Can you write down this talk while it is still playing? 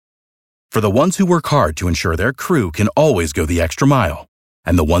For the ones who work hard to ensure their crew can always go the extra mile,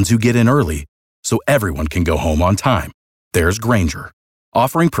 and the ones who get in early so everyone can go home on time, there's Grainger,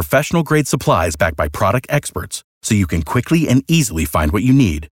 offering professional-grade supplies backed by product experts so you can quickly and easily find what you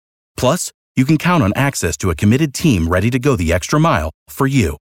need. Plus, you can count on access to a committed team ready to go the extra mile for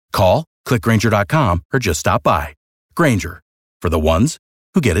you. Call, click Grainger.com, or just stop by. Grainger, for the ones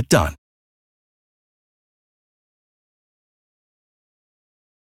who get it done.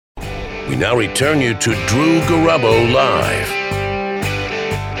 We now return you to Drew Garabo Live.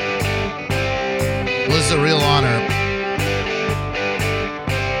 It was a real honor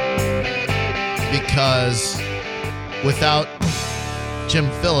because without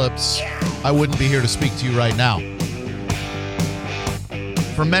Jim Phillips, I wouldn't be here to speak to you right now.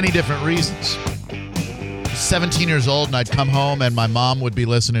 For many different reasons. I was 17 years old and I'd come home and my mom would be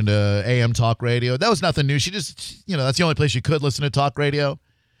listening to AM talk radio. That was nothing new. She just, that's the only place you could listen to talk radio.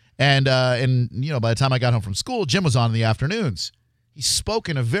 And by the time I got home from school, Jim was on in the afternoons. He spoke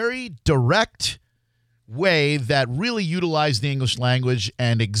in a very direct way that really utilized the English language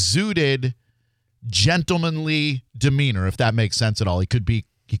and exuded gentlemanly demeanor, if that makes sense at all. He could be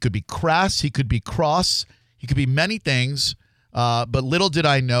crass, he could be cross, he could be many things, but little did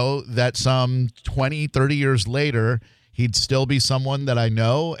I know that some 20, 30 years later, he'd still be someone that I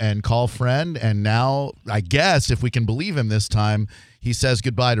know and call friend, and now, I guess, if we can believe him this time, he says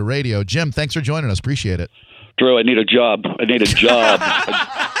goodbye to radio. Jim, thanks for joining us. Appreciate it. Drew, I need a job.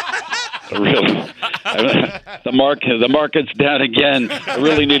 Really, the market's down again. I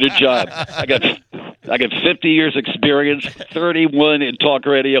really need a job. I got 50 years experience, 31 in talk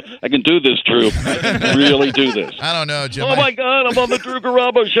radio. I can do this, Drew. I can really do this. I don't know, Jim. Oh, my God. I'm on the Drew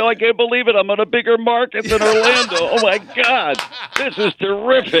Garabo show. I can't believe it. I'm on a bigger market than Orlando. Oh, my God. This is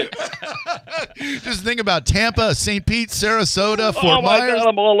terrific. Just think about Tampa, St. Pete, Sarasota, Fort Myers. God,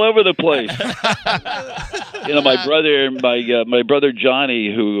 I'm all over the place. My brother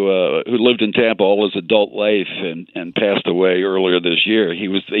Johnny, who lived in Tampa all his adult life and passed away earlier this year. He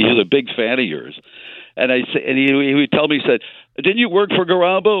was a big fan of yours. And he would tell me, he said, "Didn't you work for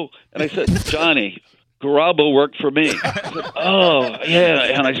Garabo?" And I said, "Johnny, Garabo worked for me." I said, "Oh,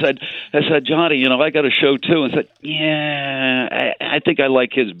 yeah." And I said, "Johnny, I got a show too." And I said, "Yeah, I think I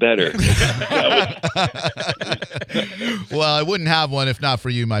like his better." Well, I wouldn't have one if not for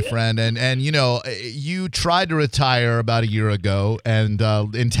you, my friend. And you tried to retire about a year ago, and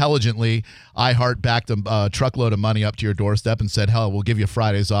intelligently, iHeart backed a truckload of money up to your doorstep and said, "Hell, we'll give you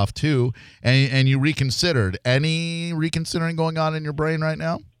Fridays off too." And you reconsidered. Any reconsidering going on in your brain right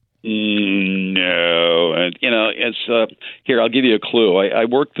now? No, and it's here. I'll give you a clue. I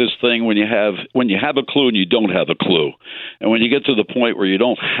work this thing when you have a clue and you don't have a clue, and when you get to the point where you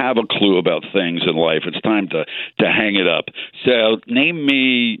don't have a clue about things in life, it's time to hang it up. So name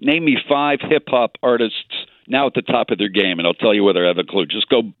me 5 hip hop artists now at the top of their game, and I'll tell you whether I have a clue. Just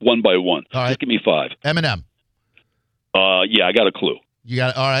go one by one. All right. Just give me 5. Eminem. Yeah, I got a clue. You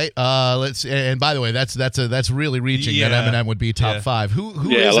got it. All right. Let's. And by the way, that's really reaching that Eminem would be top 5. Who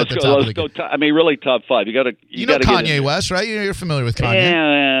is at the top of the game? Really top 5. You know Kanye West, right? You're familiar with Kanye.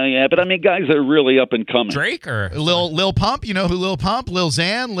 Yeah. But guys that are really up and coming. Drake or Lil Pump. You know who Lil Pump? Lil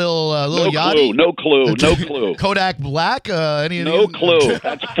Xan. Lil Yachty. No clue. Kodak Black. No clue.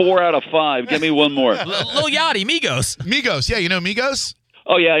 That's 4 out of 5. Give me one more. Lil Yachty. Migos. Yeah, you know Migos.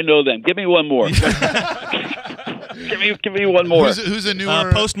 Oh yeah, I know them. Give me one more. Give me one more. Who's a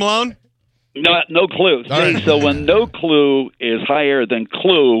newer Post Malone? No clue. Right. So when no clue is higher than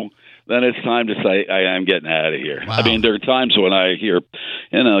clue, then it's time to say I'm getting out of here. Wow. There are times when I hear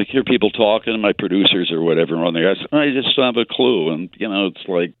people talking, my producers or whatever on there. I just don't have a clue, and it's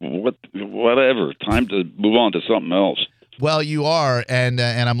like whatever. Time to move on to something else. Well, you are, and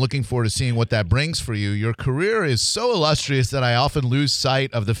I'm looking forward to seeing what that brings for you. Your career is so illustrious that I often lose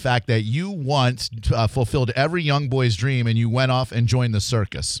sight of the fact that you once fulfilled every young boy's dream, and you went off and joined the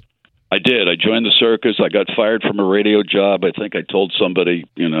circus. I did. I joined the circus. I got fired from a radio job. I think I told somebody,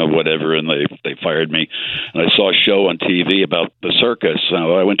 whatever, and they fired me. And I saw a show on TV about the circus.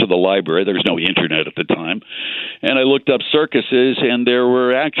 So I went to the library. There was no internet at the time. And I looked up circuses, and there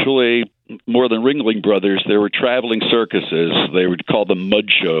were actually more than Ringling Brothers. There were traveling circuses. They would call them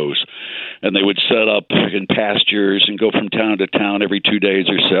mud shows. And they would set up in pastures and go from town to town every 2 days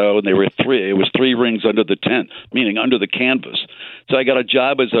or so. And it was 3 rings under the tent, meaning under the canvas. So I got a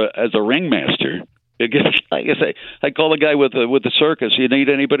job as a ringmaster. I call the guy with the circus. You need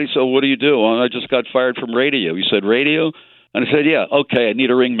anybody? So what do you do? Well, I just got fired from radio. He said, radio? And I said, yeah, okay, I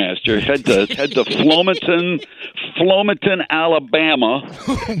need a ringmaster. Head to Flomaton, Alabama.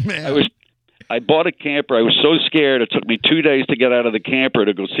 Oh, man. I bought a camper. I was so scared. It took me 2 days to get out of the camper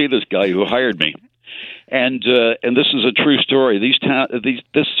to go see this guy who hired me. And this is a true story. This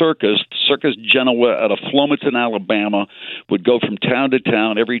Circus Genoa out of Flomaton, Alabama, would go from town to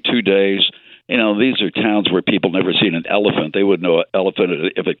town every 2 days. You know, these are towns where people never seen an elephant. They wouldn't know an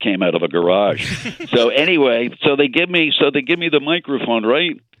elephant if it came out of a garage. So anyway, so they give me the microphone,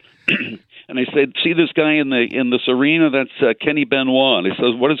 right? And I said, see this guy in this arena? That's Kenny Benoit. And he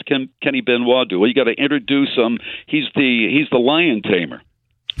says, what does Kenny Benoit do? Well, you got to introduce him. He's the lion tamer.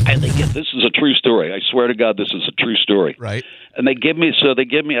 And this is a true story. I swear to God, this is a true story. Right. And they give me,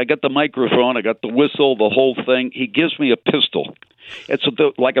 I got the microphone, I got the whistle, the whole thing. He gives me a pistol. It's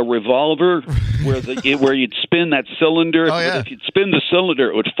like a revolver where you'd spin that cylinder. Oh, yeah. If you'd spin the cylinder,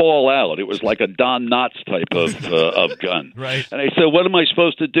 it would fall out. It was like a Don Knotts type of gun. Right. And I said, what am I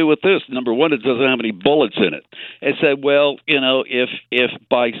supposed to do with this? Number one, it doesn't have any bullets in it. I said, well, if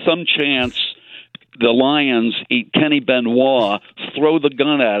by some chance the Lions eat Kenny Benoit, throw the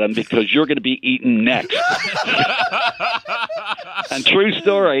gun at him because you're going to be eaten next. And true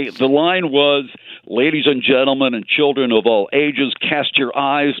story, the line was, ladies and gentlemen and children of all ages, cast your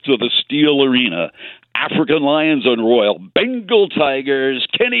eyes to the steel arena. African lions and Royal Bengal tigers,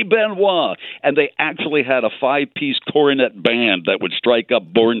 Kenny Benoit. And they actually had a 5-piece cornet band that would strike up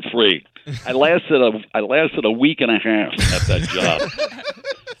Born Free. I lasted a week and a half at that job.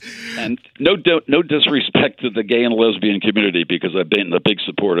 And no disrespect to the gay and lesbian community, because I've been a big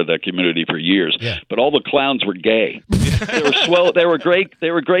supporter of that community for years. Yeah. But all the clowns were gay. They were swell. They were great. They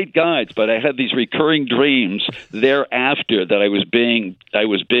were great guys. But I had these recurring dreams thereafter that I was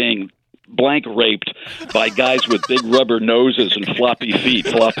being blank raped by guys with big rubber noses and floppy feet,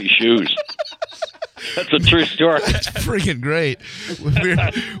 floppy shoes. That's a true story. That's freaking great.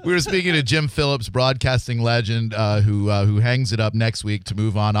 We were speaking to Jim Phillips, broadcasting legend, who hangs it up next week to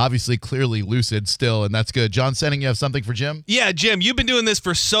move on. Obviously, clearly lucid still, and that's good. John Senning, you have something for Jim? Yeah, Jim, you've been doing this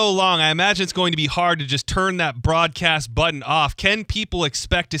for so long. I imagine it's going to be hard to just turn that broadcast button off. Can people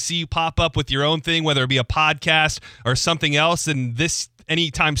expect to see you pop up with your own thing, whether it be a podcast or something else, and this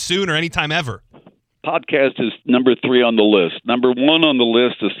anytime soon or anytime ever? Podcast is number 3 on the list. Number 1 on the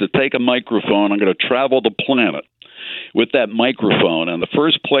list is to take a microphone. I'm going to travel the planet with that microphone. And the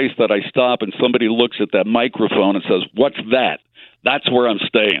first place that I stop and somebody looks at that microphone and says, "What's that?" That's where I'm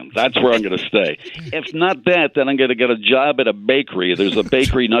staying. That's where I'm going to stay. If not that, then I'm going to get a job at a bakery. There's a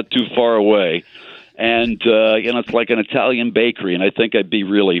bakery not too far away. And, it's like an Italian bakery, and I think I'd be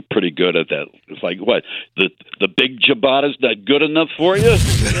really pretty good at that. It's like, what, the big ciabatta's not good enough for you?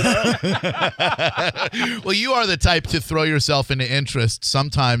 Well, you are the type to throw yourself into interest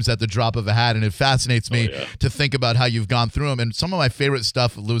sometimes at the drop of a hat, and it fascinates me to think about how you've gone through them. And some of my favorite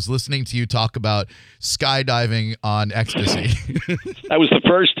stuff was listening to you talk about skydiving on ecstasy. That was the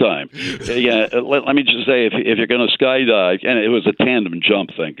first time. Yeah, let me just say, if you're going to skydive, and it was a tandem jump,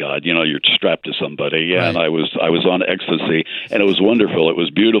 thank God, you're strapped to somebody. Yeah, right. And I was on ecstasy, and it was wonderful. It was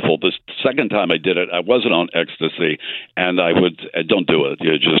beautiful. The second time I did it, I wasn't on ecstasy, and I don't do it.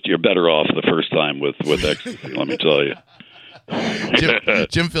 You're better off the first time with ecstasy. Let me tell you.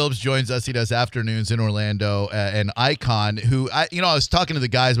 Jim Phillips joins us. He does afternoons in Orlando, an icon who, I was talking to the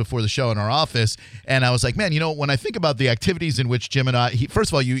guys before the show in our office, and I was like, man, when I think about the activities in which Jim and I,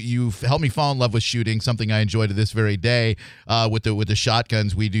 first of all, you've helped me fall in love with shooting, something I enjoy to this very day. With the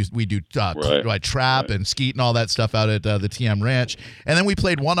shotguns, we do trap and skeet and all that stuff out at the TM Ranch, and then we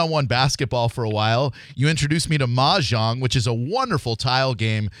played one-on-one basketball for a while. You introduced me to Mahjong, which is a wonderful tile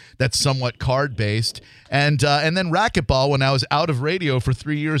game that's somewhat card based, and then racquetball when I was out of radio for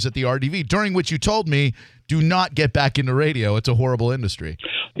 3 years at the RDV, during which you told me, do not get back into radio. It's a horrible industry.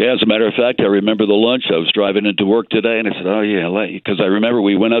 Yeah, as a matter of fact, I remember the lunch. I was driving into work today, and I said, oh, yeah, because I remember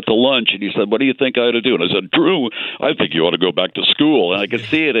we went out to lunch, and he said, what do you think I ought to do? And I said, Drew, I think you ought to go back to school. And I could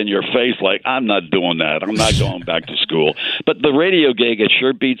see it in your face, like, I'm not doing that. I'm not going back to school. But the radio gig, it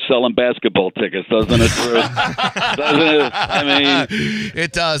sure beats selling basketball tickets, doesn't it, Drew? Doesn't it? I mean,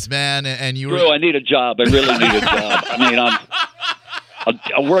 it does, man. And Drew, I need a job. I really need a job. I mean,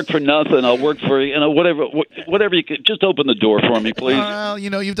 I'll work for nothing. I'll work for whatever you could. Just open the door for me, please. Well,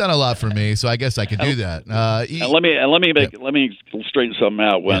 you've done a lot for me, so I guess I could do that. And let me straighten something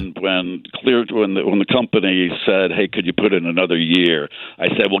out. When the company said, "Hey, could you put in another year?" I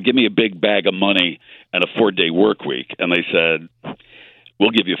said, "Well, give me a big bag of money and a 4-day work week." And they said,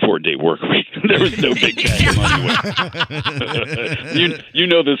 "We'll give you a 4-day work week." There was no big bag of money. You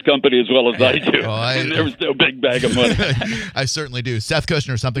know this company as well as I do. There was no big bag of money. I certainly do. Seth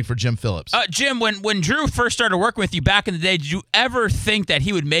Kushner, something for Jim Phillips. Jim, when Drew first started working with you back in the day, did you ever think that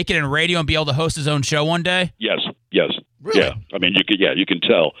he would make it in radio and be able to host his own show one day? Yes. Really? Yeah, I mean, you can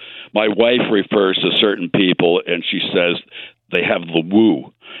tell. My wife refers to certain people, and she says they have the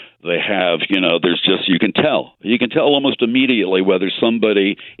woo. They have, there's just, you can tell almost immediately whether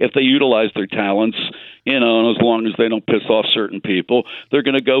somebody, if they utilize their talents, and as long as they don't piss off certain people, they're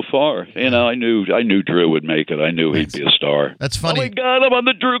going to go far. I knew Drew would make it. I knew he'd be a star. That's funny. Oh my God, I'm on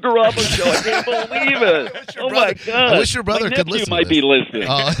the Drew Garabo show. I can't believe it. My God. I wish your brother could listen. Might be listening.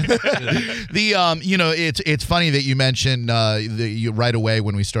 It's funny that you mentioned right away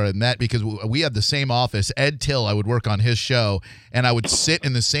when we started met, because we had the same office. Ed Till, I would work on his show, and I would sit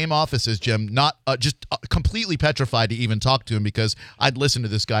in the same office as Jim, not just completely petrified to even talk to him because I'd listened to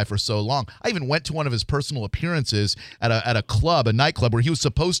this guy for so long. I even went to one of his personal appearances at a club, a nightclub, where he was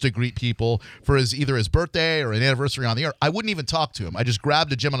supposed to greet people for either his birthday or an anniversary on the air. I wouldn't even talk to him. I just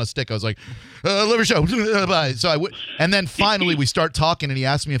grabbed a Jim on a stick. I was like, "Love your show." Bye. So I would, and then finally we start talking, and he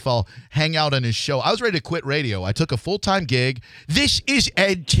asked me if I'll hang out on his show. I was ready to quit radio. I took a full-time gig. This is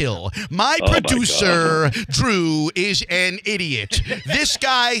Ed Till. My producer, Drew, is an idiot. This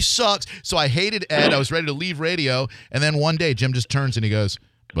guy sucks. So I hated Ed. I was ready to leave radio. And then one day, Jim just turns and he goes,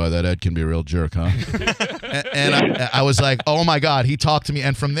 "Boy, that Ed can be a real jerk, huh?" and I was like, oh, my God. He talked to me.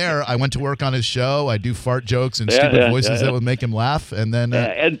 And from there, I went to work on his show. I do fart jokes and stupid voices that would make him laugh. And then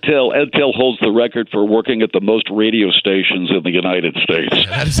Ed Till holds the record for working at the most radio stations in the United States.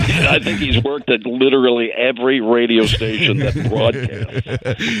 I think he's worked at literally every radio station that broadcasts.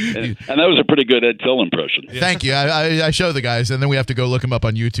 And that was a pretty good Ed Till impression. Thank you. I show the guys, and then we have to go look him up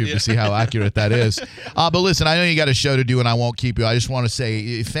on YouTube to see how accurate that is. But listen, I know you got a show to do, and I won't keep you. I just want to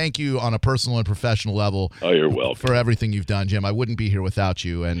say thank you on a personal and professional level. Oh, you're welcome. For everything you've done, Jim. I wouldn't be here without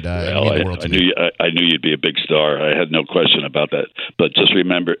you. And I knew you'd be a big star. I had no question about that. But just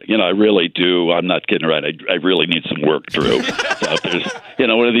remember, I really do. I'm not kidding around. I really need some work, Drew. So if there's,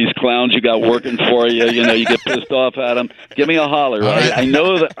 one of these clowns you got working for you, you get pissed off at them. Give me a holler. Right? I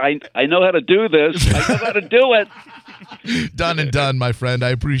know that. I know how to do this. I know how to do it. Done and done, my friend. I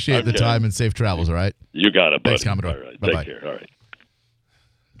appreciate the time and safe travels. All right. You got it, buddy. Thanks, Commodore. All right. Bye-bye. Take care. All right.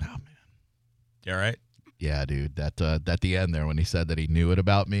 Oh, man. You all right? Yeah, dude. That at the end there when he said that he knew it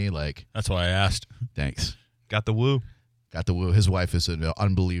about me, like, that's why I asked. Thanks. Got the woo. Got the woo. His wife is an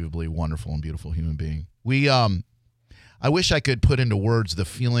unbelievably wonderful and beautiful human being. I wish I could put into words the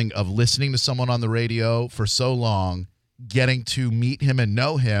feeling of listening to someone on the radio for so long, getting to meet him and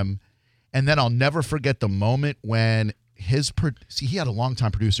know him, and then I'll never forget the moment when he had a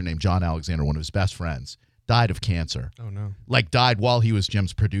longtime producer named John Alexander, one of his best friends, died of cancer. Oh, no. Like, died while he was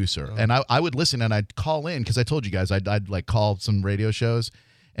Jim's producer. Oh. And I would listen, and I'd call in, because I told you guys, I'd like call some radio shows,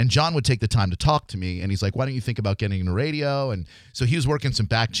 and John would take the time to talk to me, and he's like, "Why don't you think about getting into radio?" And so he was working some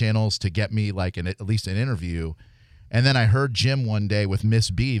back channels to get me like at least an interview. And then I heard Jim one day with Miss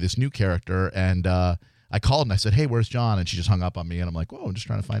B, this new character, and I called and I said, "Hey, where's John?" And she just hung up on me, and I'm like, "Whoa, I'm just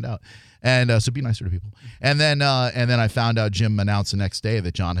trying to find out." And so be nicer to people. And then I found out Jim announced the next day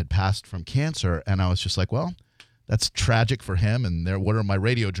that John had passed from cancer, and I was just like, well, that's tragic for him, and my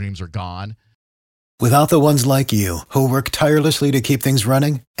radio dreams are gone. Without the ones like you, who work tirelessly to keep things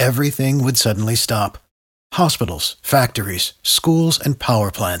running, everything would suddenly stop. Hospitals, factories, schools, and power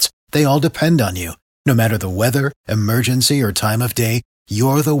plants, they all depend on you. No matter the weather, emergency, or time of day,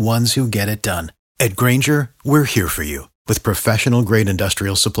 you're the ones who get it done. At Grainger, we're here for you with professional-grade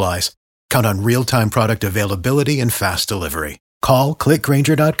industrial supplies. Count on real-time product availability and fast delivery. Call, click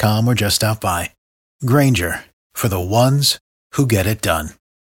Grainger.com, or just stop by. Grainger, for the ones who get it done.